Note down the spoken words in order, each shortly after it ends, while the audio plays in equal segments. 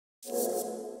I'm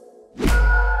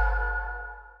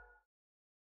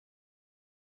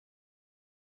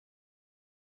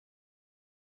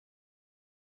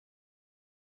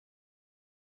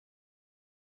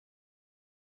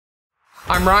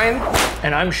Ryan.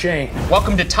 And I'm Shane.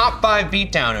 Welcome to Top 5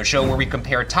 Beatdown, a show where we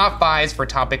compare top 5s for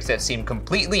topics that seem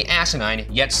completely asinine,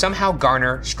 yet somehow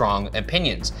garner strong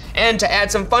opinions. And to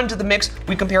add some fun to the mix,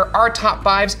 we compare our top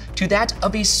 5s to that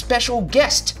of a special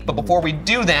guest. But before we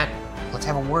do that, let's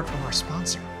have a word from our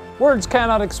sponsor. Words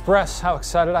cannot express how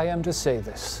excited I am to say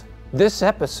this. This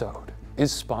episode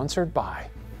is sponsored by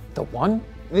the one,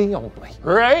 the only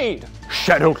Raid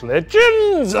Shadowed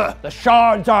Legends! The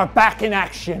shards are back in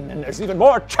action, and there's even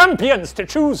more champions to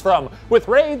choose from with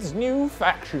Raid's new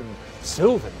faction,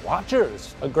 Sylvan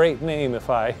Watchers. A great name if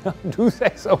I do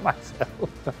say so myself.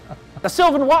 The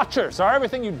Sylvan Watchers are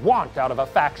everything you'd want out of a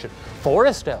faction.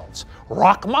 Forest elves,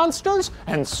 rock monsters,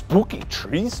 and spooky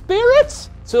tree spirits?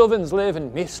 Sylvans live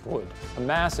in Mistwood, a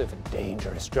massive and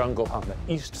dangerous jungle on the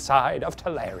east side of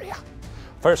Teleria.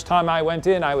 First time I went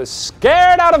in, I was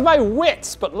scared out of my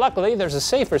wits, but luckily there's a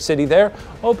safer city there,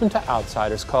 open to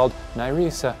outsiders, called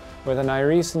Nyresa, where the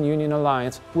Nyresan Union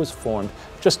Alliance was formed.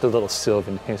 Just a little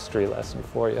Sylvan history lesson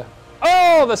for you.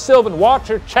 Oh, the Sylvan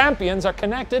Watcher champions are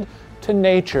connected to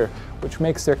nature, which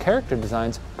makes their character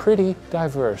designs pretty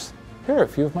diverse. Here are a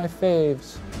few of my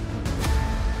faves.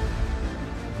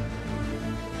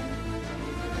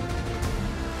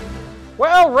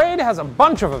 Well, Raid has a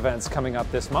bunch of events coming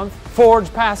up this month.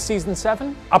 Forge Pass Season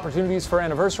 7, opportunities for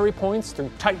anniversary points through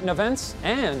Titan events,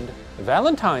 and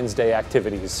Valentine's Day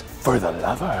activities for the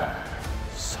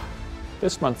lovers.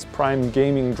 This month's Prime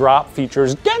Gaming drop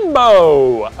features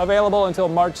Genbo, available until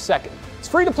March 2nd. It's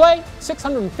free to play,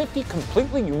 650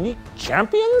 completely unique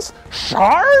champions?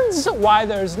 Shards? Why,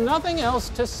 there's nothing else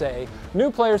to say. New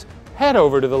players, head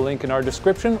over to the link in our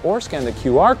description or scan the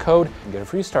QR code and get a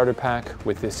free starter pack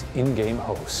with this in-game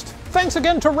host. Thanks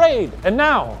again to Raid, and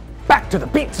now, back to the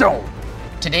Beat Zone.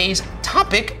 Today's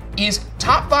topic is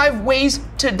top 5 ways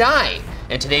to die.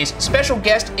 And today's special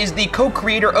guest is the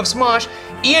co-creator of Smosh,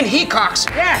 Hecox.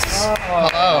 Yes!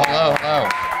 Hello, hello, hello.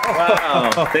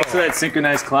 Wow, thanks for that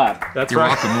synchronized clap. You're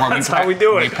welcome. That's how we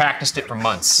do it. We practiced it for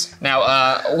months.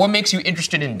 Now, what makes you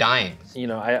interested in dying? You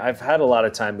know, I've had a lot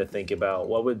of time to think about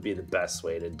what would be the best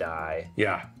way to die.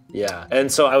 Yeah. Yeah, and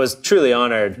so I was truly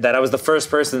honored that I was the first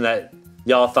person that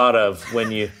y'all thought of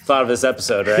when you thought of this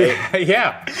episode, right?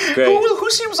 Yeah. Great. Who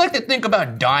seems like to think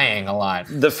about dying a lot?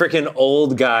 The freaking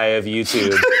old guy of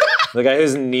YouTube. The guy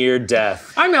who's near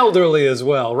death. I'm elderly as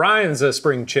well. Ryan's a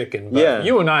spring chicken, but Yeah.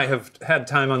 you and I have had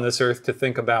time on this earth to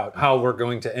think about how we're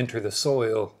going to enter the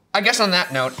soil. I guess on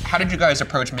that note, how did you guys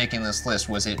approach making this list?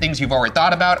 Was it things you've already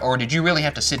thought about, or did you really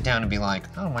have to sit down and be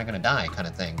like, how am I gonna die kind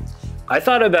of thing? I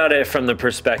thought about it from the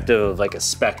perspective of like a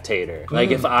spectator.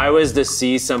 Like if I was to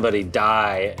see somebody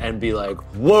die and be like,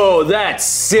 whoa, that's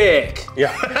sick.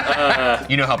 Yeah.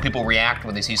 You know how people react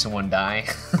when they see someone die?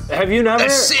 Have you never?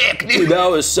 That's sick, dude. Dude, that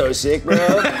was so sick, bro.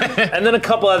 And then a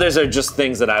couple others are just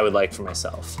things that I would like for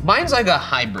myself. Mine's like a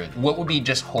hybrid. What would be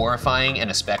just horrifying and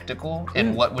a spectacle,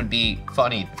 and what would be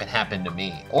funny if it happened to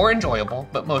me? Or enjoyable,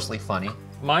 but mostly funny.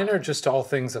 Mine are just all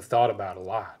things I've thought about a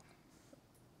lot.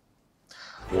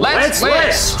 Let's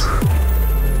list!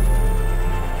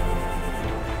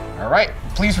 All right,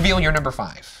 please reveal your number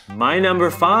 5. My number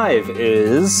 5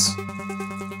 is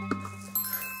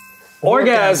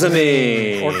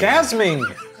orgasming.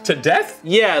 Orgasming to death?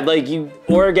 Yeah, like you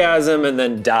orgasm and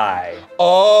then die.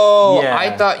 Oh, Yeah.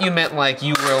 I thought you meant like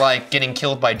you were like getting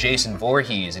killed by Jason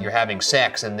Voorhees and you're having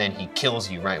sex and then he kills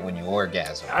you right when you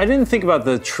orgasm. I didn't think about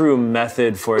the true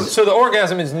method for it. So the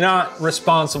orgasm is not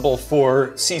responsible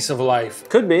for cease of life.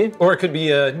 Could be. Or it could be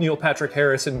a Neil Patrick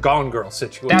Harris and Gone Girl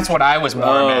situation. That's what I was more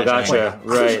Oh, imagining. gotcha.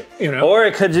 Right. You know. Or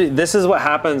it could. This is what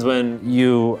happens when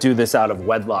you do this out of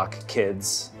wedlock,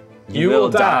 kids. You will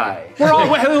die. We're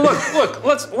all, hey, look,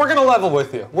 we're gonna level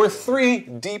with you. We're 3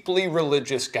 deeply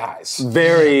religious guys.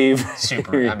 Very.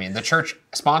 Super. I mean, the church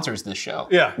sponsors this show.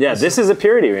 Yeah. Yeah, this is a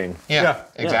purity ring. Yeah,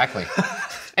 exactly.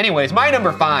 Anyways, my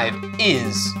number 5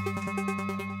 is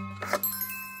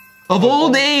of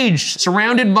old age,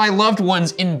 surrounded by loved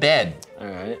ones in bed. All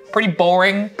right. Pretty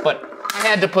boring, but I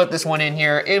had to put this one in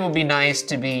here. It would be nice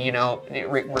to be, you know,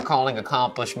 recalling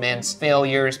accomplishments,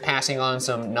 failures, passing on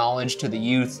some knowledge to the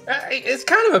youth. It's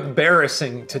kind of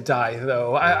embarrassing to die,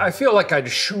 though. I feel like I'd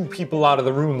shoo people out of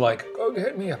the room like, go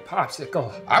get me a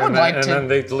popsicle. I would like to. And then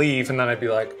they'd leave, and then I'd be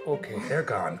like, okay, they're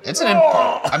gone. It's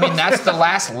I mean, that's the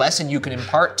last lesson you can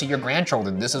impart to your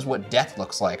grandchildren. This is what death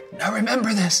looks like. Now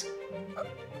remember this.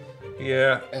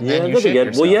 Yeah. And then you that'd be shit good.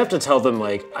 yourself. Well, you have to tell them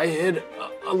like, I hid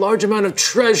a large amount of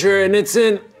treasure and it's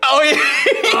in Oh,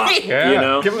 yeah. Yeah, You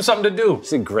know? give him something to do.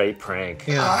 It's a great prank.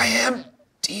 I am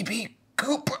DB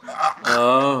Cooper.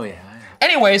 Oh, yeah.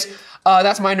 Anyways,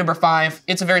 that's my number 5.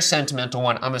 It's a very sentimental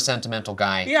one. I'm a sentimental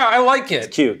guy. Yeah, I like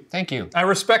it. Cute. Thank you. I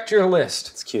respect your list.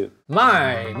 It's cute.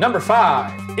 My number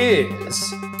 5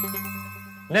 is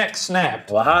Neck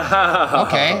Snapped. Wow.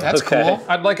 Okay, that's cool.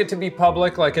 I'd like it to be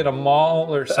public, like at a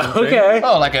mall or something. Okay.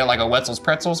 Oh, like a Wetzel's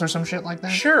Pretzels or some shit like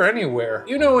that? Sure, anywhere.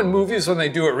 You know in movies when they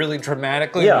do it really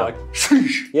dramatically, Yeah. you're like,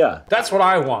 sheesh. Yeah. That's what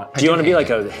I want. Do you want to be like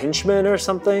a henchman or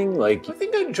something? Like, I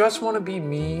think I just want to be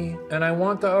me, and I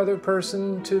want the other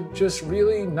person to just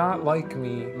really not like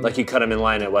me. like you cut him in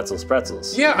line at Wetzel's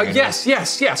Pretzels. Yeah, yes.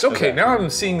 Okay, now I'm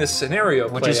seeing this scenario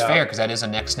Which play is out. fair, because that is a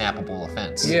neck snappable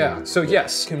offense. Yeah, so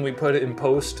yes, can we put it in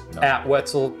post at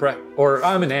Wetzel or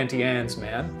I'm an Auntie Anne's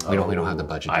man. We don't have the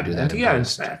budget to I'm do an that. Auntie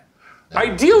Anne's man.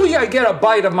 Ideally, I get a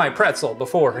bite of my pretzel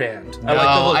beforehand. No,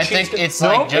 I think it's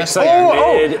like just It's like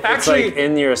actually, it's like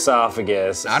in your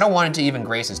esophagus. I don't want it to even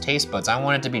grace his taste buds. I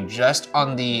want it to be just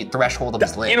on the threshold of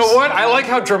his lips. you know what? I like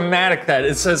how dramatic that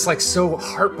is. It's like so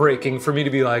heartbreaking for me to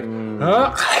be like,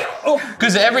 huh? Oh.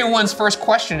 Because everyone's first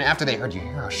question after they heard you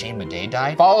hear how Shane Madej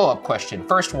died, follow-up question,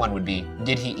 first one would be,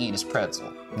 did he eat his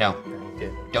pretzel? No,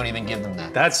 don't even give them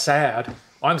that. That's sad.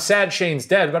 Well, I'm sad Shane's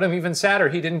dead, but I'm even sadder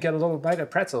he didn't get a little bite of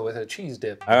pretzel with a cheese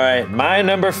dip. All right, my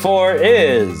number 4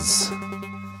 is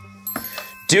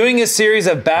doing a series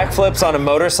of backflips on a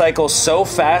motorcycle so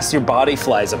fast your body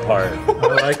flies apart. I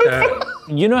like that.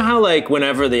 You know how like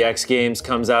whenever the X Games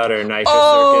comes out or Nitro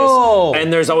Oh! Circus,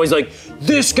 and there's always like,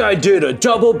 this guy did a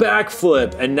double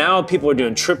backflip, and now people are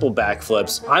doing triple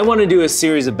backflips. I want to do a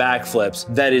series of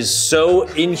backflips that is so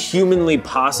inhumanly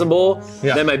possible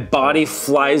that my body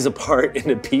flies apart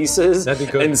into pieces That'd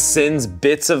be good. and sends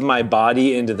bits of my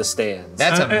body into the stands.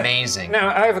 That's amazing. Now,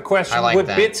 I have a question. I like Would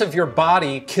that. bits of your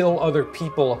body kill other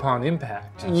people upon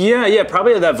impact? Yeah,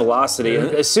 probably at that velocity.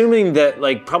 Assuming that,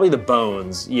 like, probably the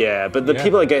bones, but the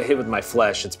people that get hit with my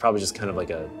flesh, it's probably just kind of like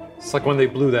a... It's like when they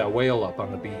blew that whale up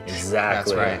on the beach.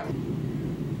 Exactly. That's right.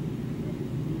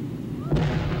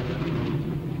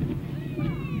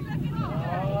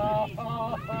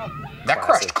 That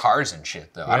crushed cars and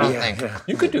shit, though. I don't think.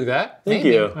 You could do that. Thank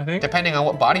you. I think. Depending on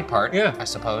what body part, Yeah. I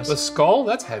suppose. The skull,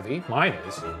 that's heavy. Mine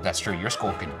is. That's true. Your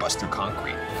skull could bust through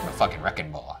concrete from a fucking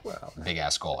wrecking ball. Big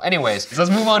ass skull. Anyways, so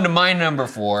let's move on to my number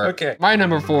 4. Okay. My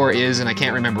number 4 is, and I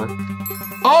can't remember.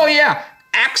 Oh yeah,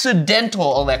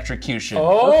 accidental electrocution.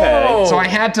 Oh. Okay. So I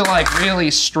had to like really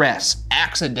stress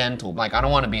accidental. Like I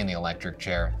don't want to be in the electric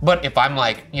chair. But if I'm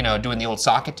like, you know, doing the old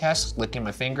socket test, licking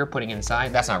my finger, putting it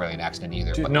inside, that's not really an accident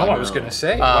either. Dude, but no, like, I was gonna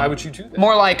say, why would you do that?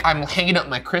 more like I'm hanging up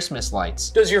my Christmas lights.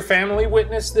 Does your family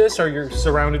witness this? Or you're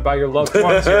surrounded by your loved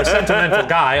ones? You're a sentimental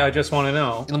guy, I just want to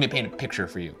know. Let me paint a picture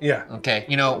for you. Yeah. Okay,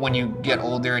 you know, when you get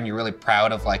older and you're really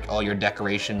proud of like all your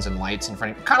decorations and lights in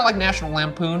front of you, kind of like National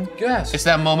Lampoon. Yes. It's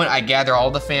that moment I gather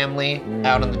all the family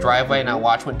out in the driveway and I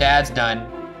watch what Dad's done,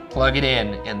 plug it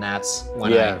in, and that's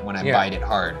when I bite it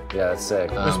hard. Yeah, that's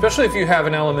sick. Especially if you have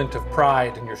an element of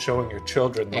pride and you're showing your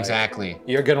children. Like, Exactly.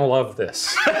 You're gonna love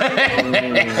this.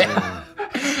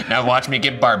 Now watch me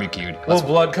get barbecued. Will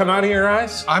blood come out of your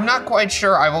eyes? I'm not quite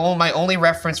sure. My only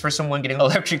reference for someone getting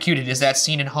electrocuted is that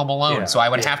scene in Home Alone, Yeah. so I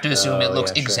would have to assume it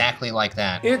looks yeah, sure. exactly like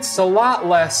that. It's a lot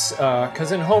less,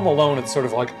 because in Home Alone, it's sort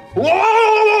of like,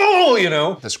 whoa, you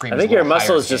know? The scream I is think a your little higher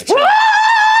muscles just... pitched.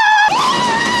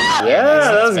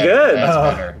 Yeah, that was better. good.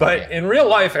 That's better. But in real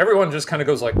life, everyone just kind of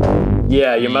goes like,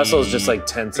 Yeah, your muscles just like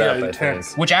tense up, you I tense.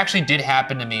 think. Which actually did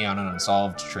happen to me on an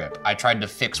Unsolved trip. I tried to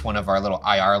fix one of our little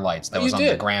IR lights that was on the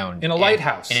did? ground. In a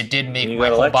lighthouse. And it did make You my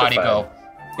got whole body electrified.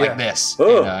 go like Yeah. this.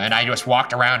 Ooh. And I just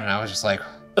walked around and I was just like,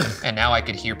 and now I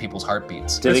could hear people's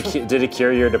heartbeats. Did it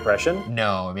cure your depression?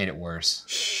 No, it made it worse.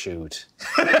 Shoot.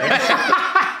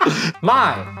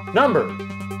 my number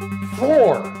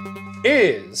 4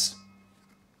 is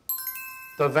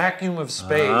the vacuum of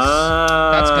space.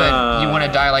 That's good. You want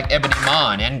to die like Ebony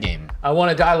Maw in Endgame. I want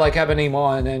to die like Ebony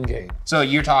Maw in Endgame. So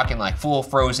you're talking like full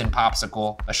frozen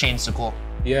popsicle, a Shanesicle.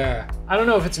 Yeah. I don't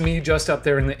know if it's me just up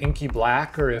there in the inky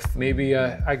black or if maybe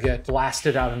I get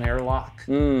blasted out an airlock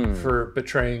for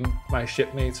betraying my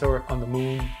shipmates or on the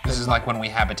moon. This is like when we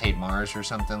habitate Mars or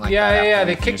something like Yeah, that. yeah, after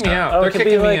they we kicked finished me our- out. Oh, They're it could be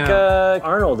kicking me like out.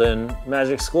 Arnold in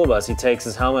Magic School Bus. He takes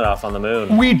his helmet off on the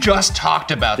moon. We just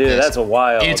talked about Dude, this. that's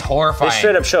wild. It's horrifying. They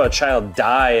straight up show a child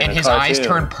die in And a his cartoon. eyes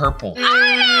turn purple.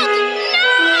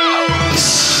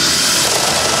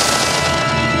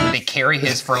 They carry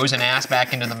his frozen ass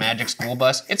back into the Magic School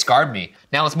Bus. It scarred me.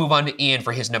 Now let's move on to Ian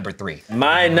for his number 3.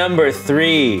 My number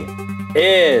 3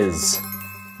 is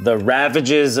The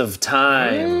ravages of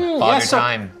time. Father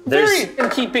Time. Very in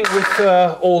keeping with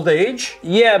old age.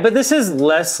 Yeah, but this is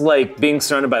less like being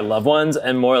surrounded by loved ones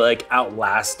and more like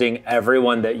outlasting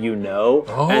everyone that you know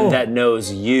and that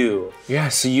knows you.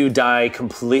 Yes. So you die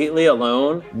completely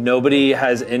alone. Nobody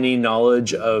has any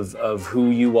knowledge of who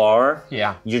you are.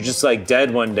 Yeah. You're just like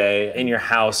dead one day in your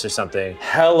house or something.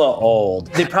 Hella old.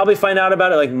 They probably find out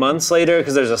about it like months later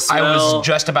because there's a smell. I was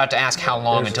just about to ask how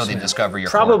long until they discover your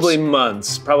Probably corpse.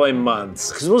 months, probably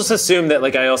months. Because we'll just assume that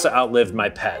like I also outlived my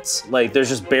pets. Like there's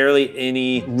just barely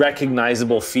any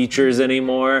recognizable features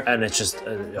anymore and it's just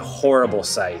a horrible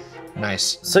sight.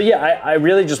 Nice. So yeah, I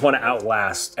really just want to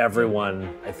outlast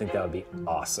everyone. I think that would be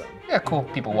awesome. Yeah, cool.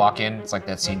 People walk in, it's like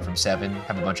that scene from Seven,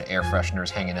 have a bunch of air fresheners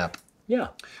hanging up. Yeah.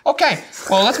 Okay,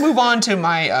 well, let's move on to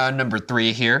my number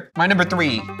 3 here. My number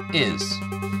 3 is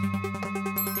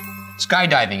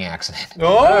skydiving accident.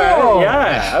 Oh!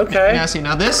 Yeah, okay. Now, see,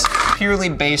 now this purely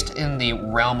based in the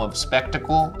realm of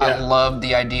spectacle. I love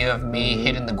the idea of me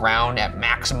hitting the ground at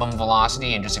maximum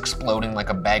velocity and just exploding like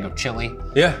a bag of chili.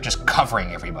 Yeah. Just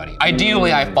covering everybody.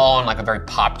 Ideally, I fall in like a very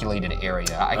populated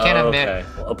area. I can't admit. Okay.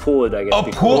 Well, a pool would, I guess, A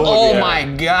be pool, cool. oh Yeah. my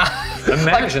God.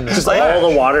 Imagine this. Just like all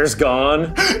the water's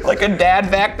gone. Like a dad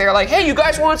back there like, hey, you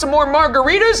guys want some more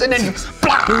margaritas? And then you,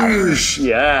 Boosh,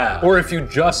 yeah. Or if you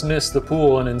just miss the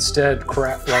pool and instead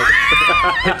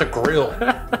hit the grill.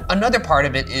 Another part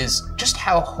of it is just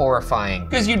how horrifying.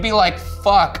 Because you'd be like,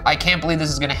 fuck, I can't believe this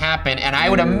is gonna happen. And I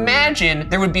would imagine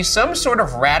there would be some sort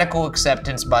of radical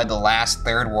acceptance by the last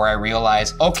third where I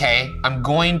realize, okay, I'm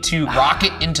going to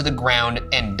rocket into the ground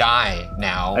and die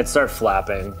now. I'd start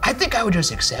flapping. I think I would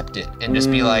just accept it and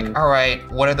just be like, all right,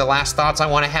 what are the last thoughts I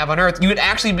want to have on Earth? You would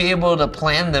actually be able to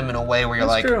plan them in a way where you're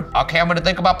like, true. okay, I'm gonna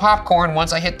think about popcorn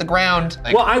once I hit the ground.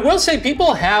 Like, Well, I will say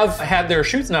people have had their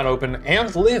chutes not open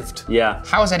and lived. Yeah.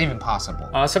 how is that even possible?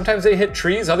 Sometimes they hit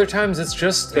trees, other times it's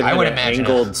just. I would An imagine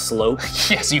angled slope.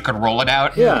 Yeah, so you could roll it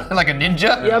out. Yeah. Like a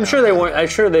ninja. Yeah, I'm sure they weren't. I'm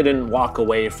sure they didn't walk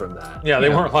away from that. Yeah, they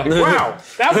weren't like, wow,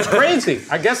 that was crazy.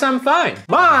 I guess I'm fine.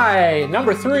 My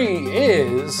number 3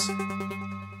 is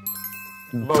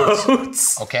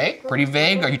boats. Okay, pretty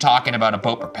vague. Are you talking about a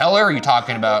boat propeller? Are you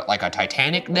talking about like a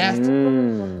Titanic death?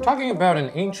 Talking about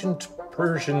an ancient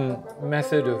Persian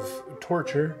method of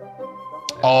torture,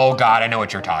 Oh God, I know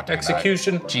what you're talking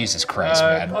execution, about. Jesus Christ,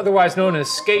 man. otherwise known as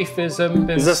scaphism.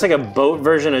 Is this like a boat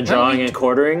version of drawing and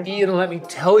quartering? Ian, let me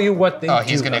tell you what they do. Oh,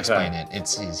 he's gonna explain it.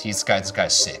 This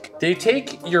guy's sick. They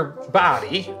take your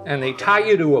body and they tie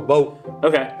you to a boat,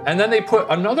 Okay. and then they put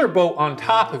another boat on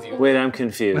top of you. Wait, I'm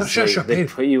confused. No, shush, They babe.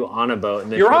 put you on a boat.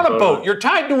 And they You're put on a boat. You're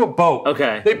tied to a boat.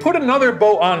 Okay. They put another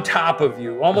boat on top of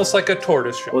you, almost like a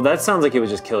tortoise shell. Well, that sounds like it would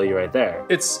just kill you right there.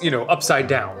 It's, upside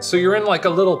down. So you're in like a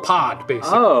little pod,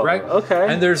 basically, Oh, right? okay.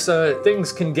 And there's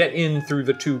things can get in through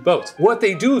the two boats. What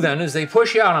they do then is they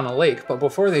push you out on a lake, but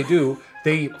before they do,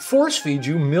 they force feed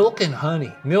you milk and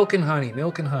honey. Milk and honey,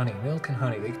 milk and honey, milk and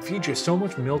honey. They feed you so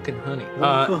much milk and honey.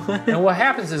 And what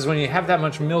happens is when you have that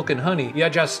much milk and honey, you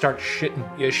just start shitting.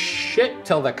 You shit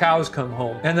till the cows come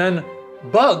home. And then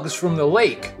bugs from the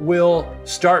lake will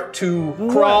start to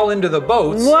crawl into the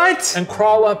boats. What? And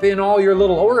crawl up in all your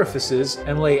little orifices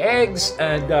and lay eggs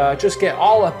and just get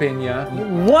all up in you.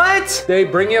 What? They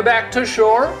bring you back to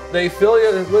shore, they fill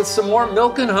you with some more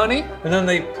milk and honey, and then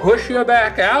they push you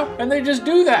back out, and they just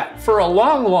do that for a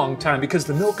long, long time because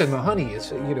the milk and the honey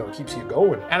is, keeps you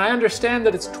going. And I understand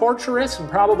that it's torturous and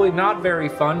probably not very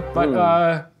fun, but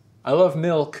I love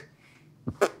milk.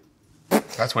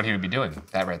 That's what he would be doing.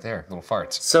 That right there, little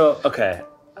farts. So, okay.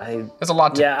 There's a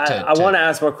lot to. I want to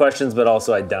ask more questions, but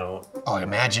also I don't. Oh,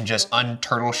 imagine just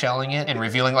unturtle shelling it and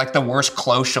revealing like the worst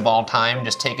cloche of all time,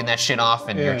 just taking that shit off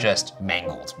and you're just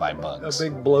mangled by bugs. A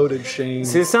big bloated Shane.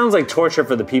 See, it sounds like torture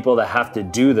for the people that have to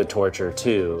do the torture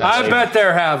too. I bet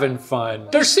they're having fun.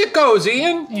 They're sickos,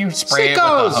 Ian. You spray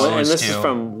sickos. it with a hose And this too. is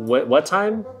from what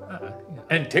time?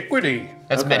 Antiquity.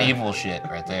 That's medieval shit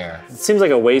right there. It seems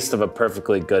like a waste of a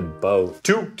perfectly good boat.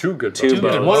 Two good Two boats. And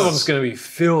boats. one of them's gonna be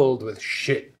filled with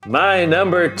shit. My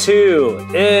number 2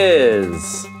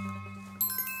 is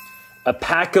a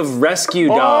pack of rescue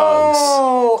dogs.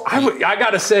 Oh, I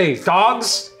gotta say,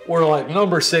 dogs were like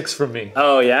number 6 for me.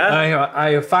 Oh yeah?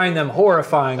 I find them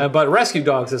horrifying, but rescue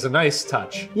dogs is a nice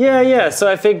touch. Yeah. So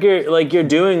I figure like you're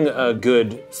doing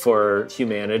good for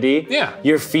humanity. Yeah.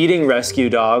 You're feeding rescue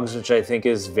dogs, which I think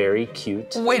is very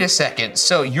cute. Wait a second.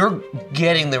 So you're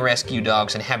getting the rescue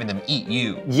dogs and having them eat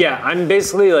you? Yeah, I'm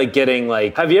basically like getting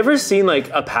like, have you ever seen like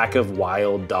a pack of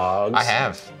wild dogs? I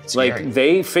have. Like,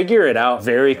 they figure it out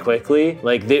very quickly.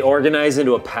 Like, they organize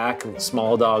into a pack of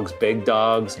small dogs, big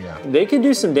dogs. Yeah. They can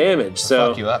do some damage. So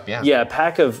fuck you up, yeah. Yeah, a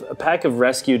pack of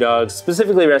rescue dogs,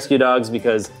 specifically rescue dogs,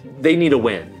 because they need a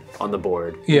win on the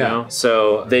board. Yeah. You know?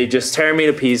 So they just tear me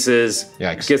to pieces,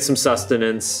 get some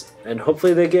sustenance, and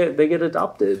hopefully they get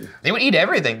adopted. They would eat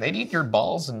everything. They'd eat your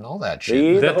balls and all that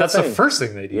shit. That's the first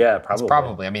thing they do. Yeah, probably.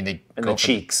 Probably. I mean, they and the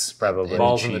cheeks, probably.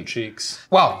 Balls in the cheeks.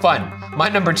 Well, fun. My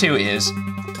number 2 is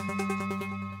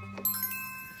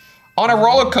on a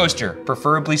roller coaster,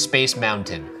 preferably Space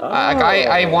Mountain.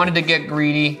 I wanted to get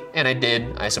greedy, and I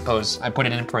did, I suppose. I put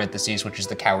it in parentheses, which is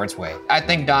the coward's way. I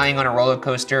think dying on a roller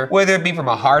coaster, whether it be from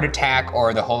a heart attack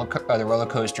or the roller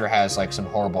coaster has like some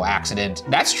horrible accident,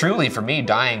 that's truly for me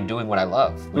dying doing what I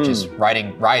love, which is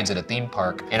riding rides at a theme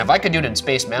park. And if I could do it in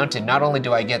Space Mountain, not only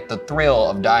do I get the thrill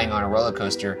of dying on a roller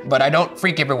coaster, but I don't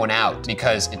freak everyone out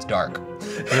because it's dark.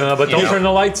 But don't turn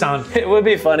the lights on. It would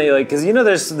be funny, like, cause you know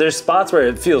there's spots where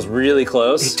it feels really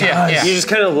close. Yeah. You just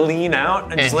kind of lean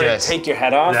out and just let it take your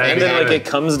head off, and then like it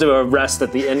comes to a rest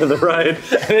at the end of the ride,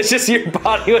 and it's just your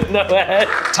body with no head.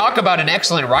 Talk about an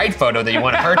excellent ride photo that you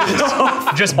want to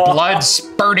purchase. Just blood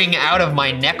spurting out of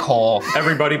my neck hole.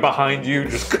 Everybody behind you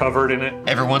just covered in it.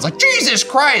 Everyone's like, Jesus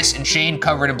Christ! And Shane,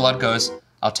 covered in blood, goes,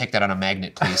 I'll take that on a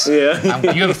magnet, please. Yeah.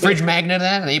 You have a fridge magnet of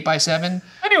that, an 8x7?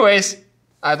 Anyways,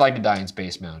 I'd like to die in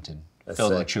Space Mountain.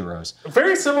 Filled with churros.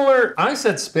 Very similar. I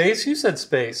said space, you said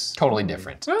space. Totally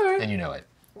different. All right. And you know it.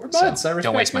 We're buds. I respect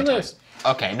don't waste my your time. list.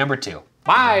 Okay, number 2.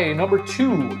 My number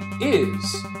 2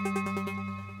 is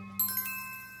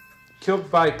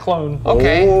killed by clone.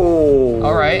 Okay. Oh.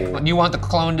 All right. You want the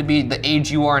clone to be the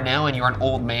age you are now, and you're an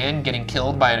old man getting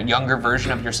killed by a younger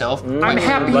version of yourself? I'm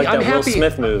happy. Like I'm that happy. Will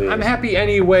Smith movie. I'm happy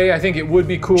anyway. I think it would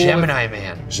be cool. Gemini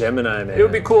Man. Gemini Man. It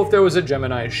would be cool if there was a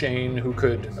Gemini Shane who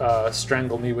could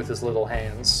strangle me with his little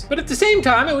hands. But at the same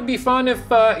time, it would be fun if,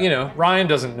 you know, Ryan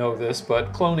doesn't know this,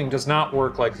 but cloning does not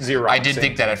work like Xeroxing. I did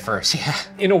think that at first, yeah.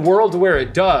 In a world where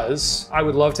it does, I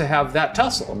would love to have that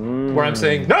tussle where I'm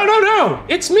saying, no, no, no,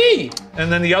 it's me.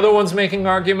 And then the other one's making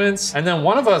arguments, and then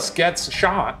one of us gets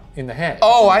shot in the head.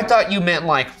 Oh, I thought you meant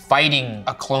like fighting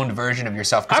a cloned version of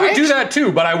yourself. I would do that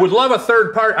too, but I would love a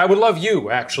third part. I would love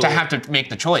you, actually. To have to make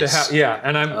the choice. Yeah,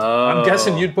 and I'm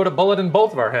guessing you'd put a bullet in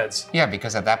both of our heads. Yeah,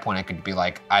 because at that point I could be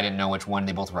like, I didn't know which one,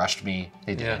 they both rushed me.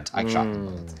 They didn't, I shot them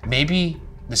both. Maybe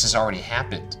this has already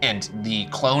happened, and the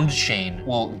cloned Shane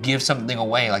will give something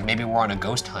away, like maybe we're on a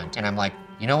ghost hunt, and I'm like,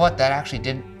 you know what, that actually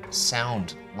did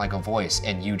sound like a voice,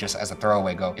 and you just as a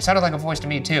throwaway go, it sounded like a voice to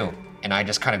me too. And I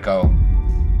just kind of go,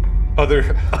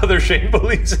 Other Shane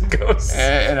believes in ghosts.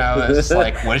 and I was just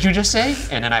like, what did you just say?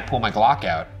 And then I pull my Glock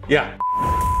out. Yeah.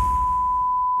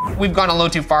 We've gone a little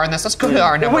too far in this. Let's go to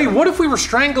our number. Wait, what if we were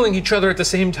strangling each other at the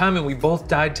same time and we both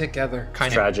died together?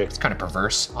 Kind tragic. It's kind of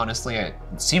perverse, honestly. It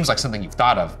seems like something you've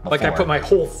thought of before. Like I put my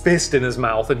whole fist in his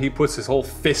mouth and he puts his whole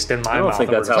fist in my mouth. I don't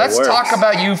think that's how it Let's works. talk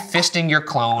about you fisting your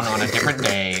clone on a different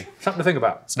day. Something to think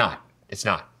about. It's not. It's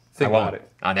not. Think I won't. about it.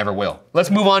 I never will. Let's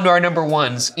move on to our number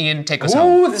 1s. Ian, take us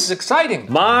home. Ooh, this is exciting.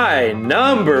 My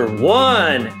number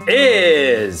 1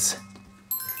 is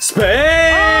space.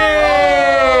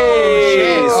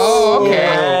 Oh, okay.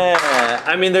 Yeah.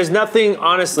 I mean, there's nothing,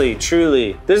 honestly,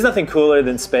 truly, there's nothing cooler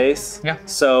than space. Yeah.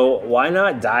 So why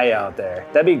not die out there?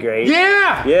 That'd be great.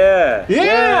 Yeah. Yeah.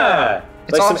 Yeah.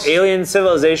 It's Like awesome. some alien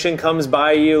civilization comes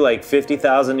by you like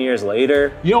 50,000 years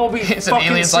later. You know, be It's an fucking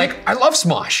alien's sick. like, I love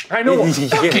Smosh. I know.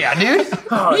 Fuck yeah, dude.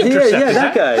 Oh, You yeah, intercepted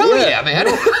that guy. Hell yeah, man.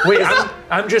 Wait,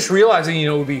 I'm just realizing, you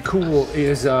know, what would be cool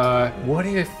is, what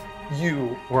if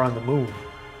you were on the moon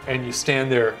and you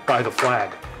stand there by the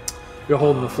flag? You're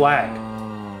holding the flag.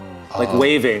 Like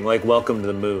waving, like welcome to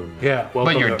the moon. Yeah. But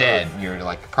welcome you're to dead. Earth. You're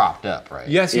like propped up, right?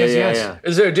 Yes, Yeah, yes, yeah, yes. yeah.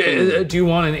 Is there? Do you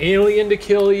want an alien to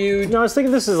kill you? No, I was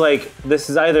thinking this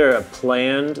is either a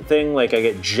planned thing, like I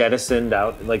get jettisoned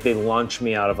out, like they launch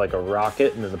me out of like a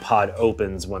rocket and then the pod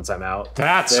opens once I'm out.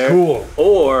 That's there. cool.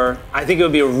 Or I think it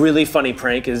would be a really funny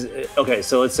prank is, okay,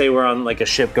 so let's say we're on like a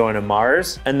ship going to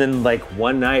Mars, and then like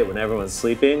one night when everyone's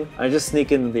sleeping, I just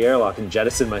sneak into the airlock and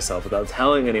jettison myself without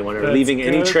telling anyone or That's leaving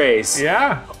any good. trace.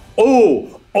 Yeah.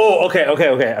 Oh, okay.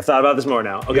 I've thought about this more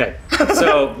now. Okay,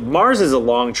 so Mars is a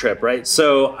long trip, right?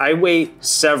 So I wait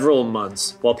several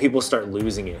months while people start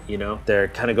losing it, you know? They're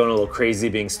kind of going a little crazy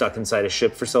being stuck inside a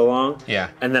ship for so long. Yeah.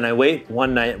 And then I wait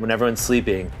one night when everyone's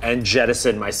sleeping and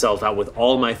jettison myself out with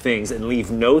all my things and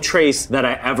leave no trace that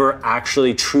I ever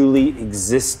actually truly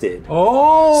existed.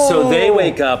 Oh. So they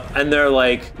wake up and they're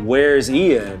like, where's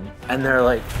Ian? And they're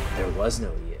like, there was no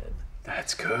Ian.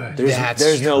 That's good.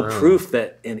 There's no proof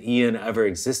that an Ian ever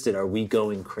existed. Are we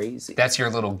going crazy? That's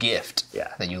your little gift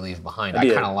that you leave behind. I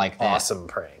kind of like that. Awesome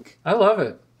prank. I love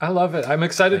it. I love it. I'm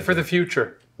excited for the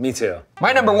future. Me too.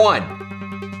 My number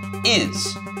 1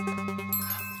 is...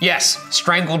 Yes,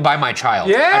 strangled by my child.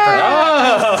 Yeah.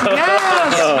 I forgot.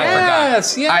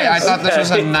 Yes. I thought this was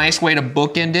a nice way to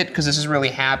bookend it because this is really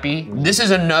happy. This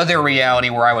is another reality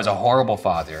where I was a horrible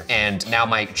father and now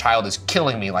my child is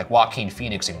killing me like Joaquin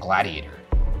Phoenix in Gladiator.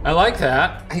 I like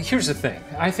that. Here's the thing.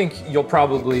 I think you'll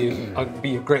probably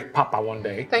be a great papa one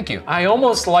day. Thank you. I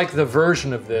almost like the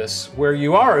version of this where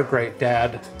you are a great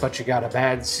dad, but you got a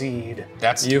bad seed.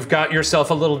 You've got yourself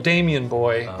a little Damien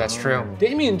boy. That's true.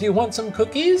 Damien, do you want some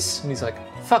cookies? And he's like,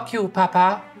 fuck you,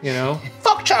 papa. You know?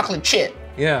 Fuck chocolate chip.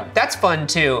 Yeah. That's fun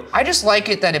too. I just like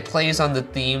it that it plays on the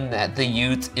theme that the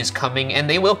youth is coming and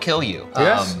they will kill you.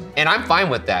 Yes. And I'm fine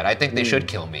with that. I think they should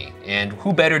kill me. And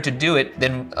who better to do it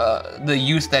than the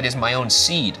youth that is my own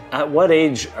seed? At what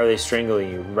age are they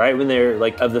strangling you? Right when they're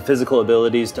like of the physical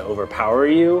abilities to overpower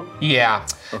you? Yeah.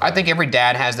 Okay. I think every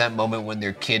dad has that moment when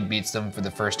their kid beats them for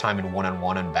the first time in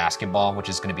one-on-one in basketball, which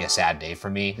is gonna be a sad day for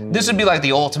me. This would be like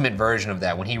the ultimate version of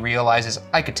that when he realizes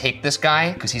I could take this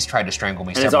guy because he's tried to strangle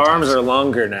me several times. And his arms are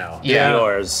longer now than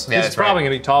yours. Yeah, he's probably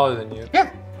gonna be taller than you.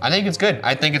 Yeah. I think it's good.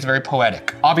 I think it's very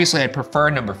poetic. Obviously, I'd prefer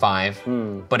number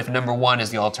 5, but if number 1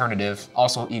 is the alternative,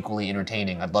 also equally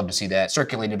entertaining, I'd love to see that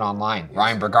circulated online.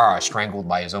 Ryan Bergara strangled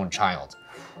by his own child.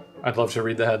 I'd love to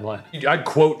read the headline. I'd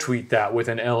quote tweet that with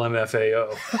an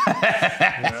LMFAO.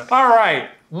 All right,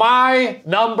 my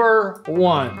number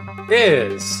 1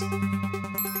 is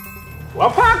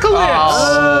Apocalypse.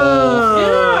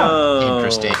 Oh. Yeah.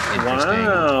 Interesting.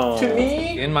 Wow. To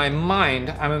me, in my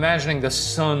mind, I'm imagining the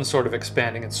sun sort of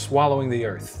expanding and swallowing the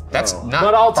earth. That's not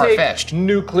But I'll far-fetched. take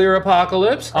nuclear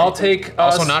apocalypse. I'll take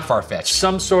also not far-fetched.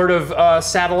 Some sort of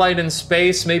satellite in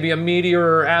space, maybe a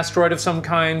meteor or asteroid of some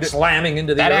kind slamming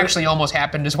into the earth. That actually almost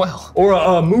happened as well. Or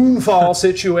a moonfall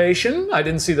situation. I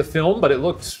didn't see the film, but it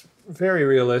looked very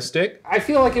realistic. I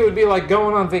feel like it would be like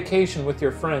going on vacation with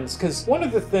your friends, because one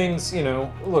of the things, you know,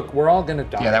 look, we're all gonna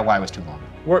die. Yeah, that Y was too long.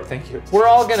 Thank you. We're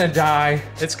all gonna die.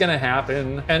 It's gonna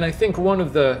happen. And I think one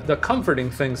of the comforting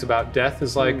things about death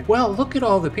is like, well, look at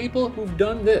all the people who've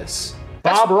done this.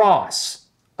 Bob Ross.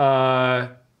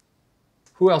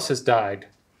 Who else has died?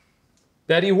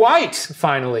 Betty White,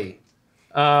 finally.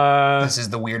 This is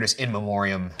the weirdest in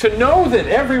memoriam. To know that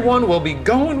everyone will be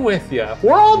going with you.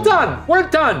 We're all done. We're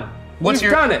done. We've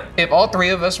done it. If all 3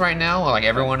 of us right now, like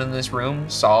everyone in this room,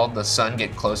 saw the sun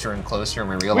get closer and closer and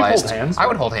we realized... We'd hold hands. I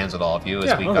would hold hands with all of you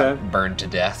as we got burned to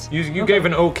death. You gave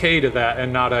an okay to that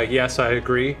and not a yes, I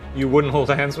agree. You wouldn't hold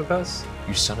hands with us?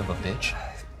 You son of a bitch.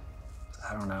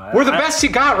 I don't know. We're the best you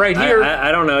got right here.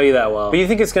 I don't know you that well. But you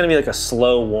think it's gonna be like a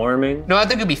slow warming? No, I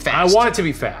think it'd be fast. I want it to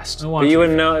be fast. But you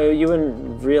wouldn't know. You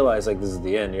wouldn't realize like this is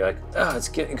the end. You're like, oh, it's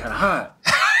getting kind of hot.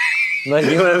 Like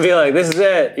you wouldn't be like, this is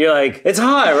it. You're like, it's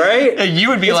hot, right? You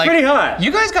would be it's like, pretty hot.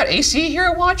 You guys got AC here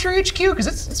at Watcher HQ? Because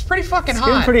it's pretty fucking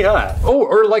hot. It's pretty hot. Oh,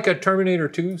 or like a Terminator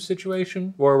 2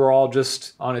 situation where we're all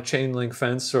just on a chain link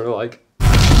fence, sort of like.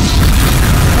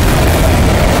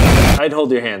 I'd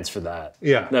hold your hands for that.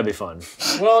 Yeah. That'd be fun.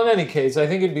 Well, in any case, I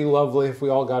think it'd be lovely if we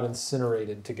all got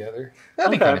incinerated together.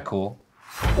 That'd be kind of cool.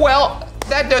 Well,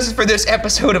 that does it for this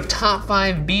episode of Top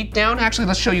 5 Beatdown. Actually,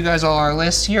 let's show you guys all our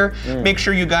lists here. Make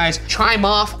sure you guys chime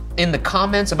off in the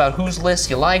comments about whose list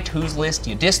you liked, whose list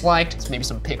you disliked. Maybe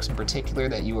some picks in particular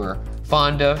that you were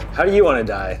fond of. How do you want to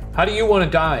die? How do you want to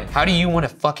die? How do you want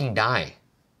to fucking die?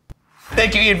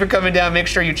 Thank you, Ian, for coming down. Make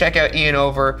sure you check out Ian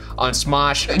over on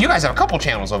Smosh. You guys have a couple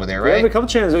channels over there, right? We have a couple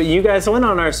channels. You guys went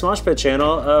on our Smosh Pit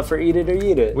channel for Eat It or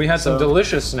Eat It. We had some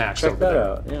delicious snacks. Check that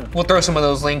out. Yeah. We'll throw some of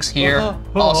those links here.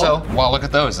 Also, wow, look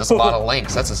at those. That's a lot of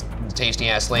links. That's a tasty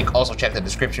ass link. Also check the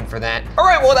description for that. All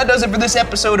right, well, that does it for this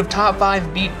episode of Top 5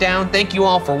 Beatdown. Thank you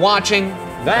all for watching.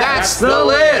 That's the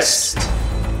list.